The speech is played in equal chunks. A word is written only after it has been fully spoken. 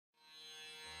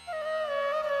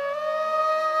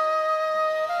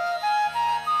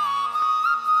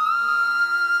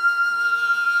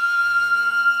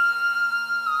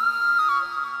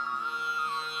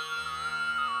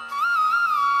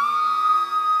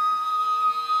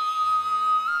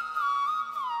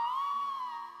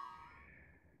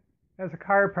As a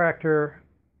chiropractor,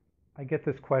 I get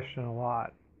this question a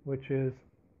lot, which is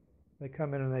they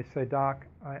come in and they say, Doc,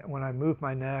 when I move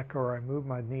my neck or I move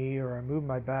my knee or I move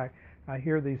my back, I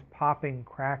hear these popping,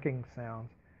 cracking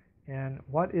sounds. And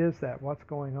what is that? What's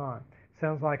going on?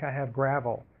 Sounds like I have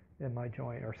gravel in my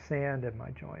joint or sand in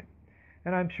my joint.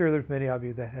 And I'm sure there's many of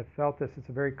you that have felt this. It's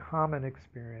a very common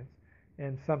experience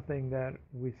and something that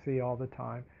we see all the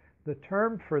time. The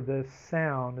term for this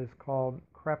sound is called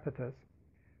crepitus.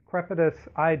 Crepitus,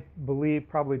 I believe,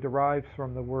 probably derives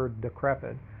from the word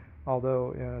decrepit,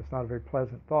 although it's not a very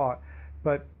pleasant thought.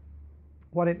 But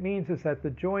what it means is that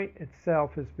the joint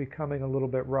itself is becoming a little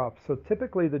bit rough. So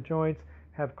typically the joints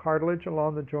have cartilage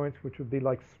along the joints, which would be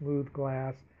like smooth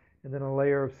glass, and then a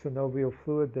layer of synovial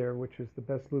fluid there, which is the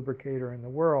best lubricator in the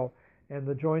world. And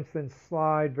the joints then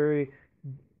slide very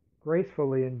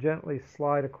gracefully and gently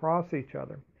slide across each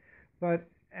other. But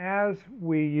as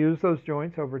we use those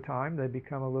joints over time, they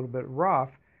become a little bit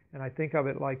rough, and I think of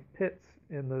it like pits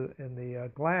in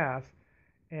the glass.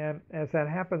 And as that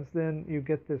happens, then you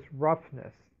get this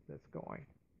roughness that's going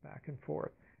back and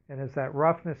forth. And as that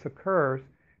roughness occurs,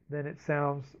 then it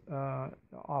sounds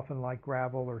often like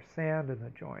gravel or sand in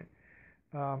the joint.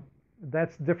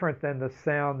 That's different than the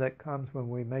sound that comes when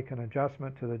we make an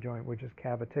adjustment to the joint, which is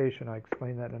cavitation. I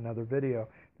explained that in another video.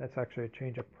 That's actually a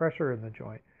change of pressure in the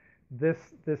joint. This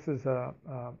is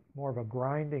more of a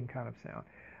grinding kind of sound.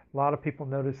 A lot of people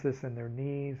notice this in their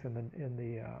knees and in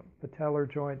the patellar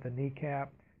joint, the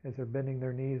kneecap. As they're bending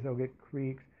their knees, they'll get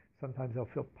creaks. Sometimes they'll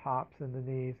feel pops in the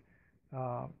knees.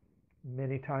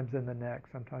 Many times in the neck,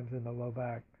 sometimes in the low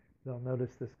back, they'll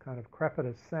notice this kind of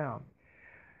crepitus sound.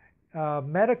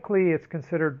 Medically, it's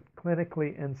considered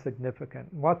clinically insignificant.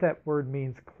 What that word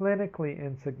means, clinically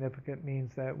insignificant,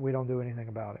 means that we don't do anything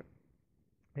about it.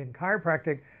 In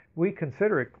chiropractic, we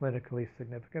consider it clinically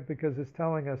significant because it's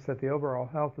telling us that the overall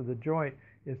health of the joint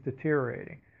is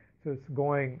deteriorating. So it's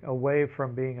going away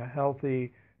from being a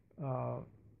healthy,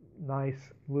 nice,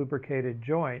 lubricated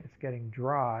joint. It's getting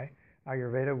dry.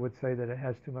 Ayurveda would say that it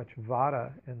has too much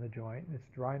vata in the joint. It's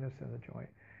dryness in the joint.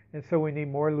 And so we need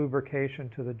more lubrication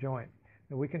to the joint.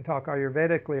 And we can talk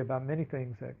Ayurvedically about many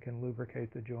things that can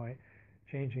lubricate the joint,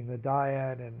 changing the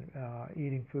diet and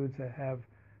eating foods that have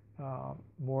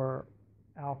more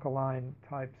alkaline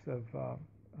types of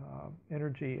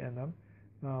energy in them,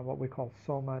 what we call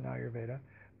soma in Ayurveda.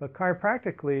 But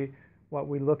chiropractically, what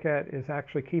we look at is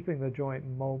actually keeping the joint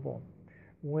mobile.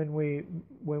 When we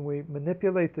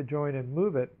manipulate the joint and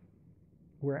move it,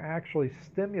 we're actually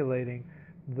stimulating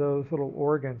those little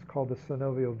organs called the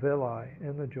synovial villi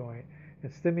in the joint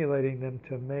and stimulating them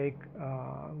to make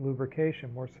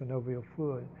lubrication, more synovial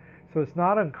fluid. So it's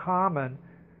not uncommon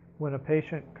when a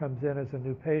patient comes in as a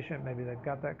new patient, maybe they've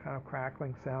got that kind of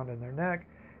crackling sound in their neck,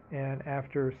 and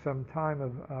after some time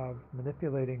of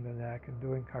manipulating the neck and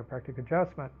doing chiropractic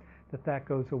adjustment, that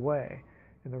goes away.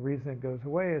 And the reason it goes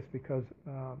away is because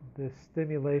this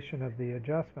stimulation of the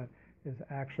adjustment is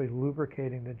actually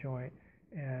lubricating the joint,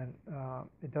 and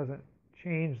it doesn't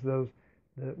change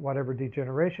whatever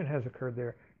degeneration has occurred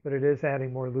there, but it is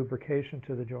adding more lubrication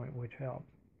to the joint, which helps.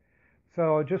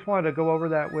 So I just wanted to go over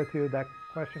that with you. That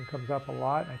question comes up a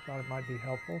lot, and I thought it might be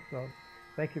helpful. So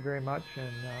thank you very much,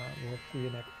 and we'll see you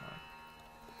next time.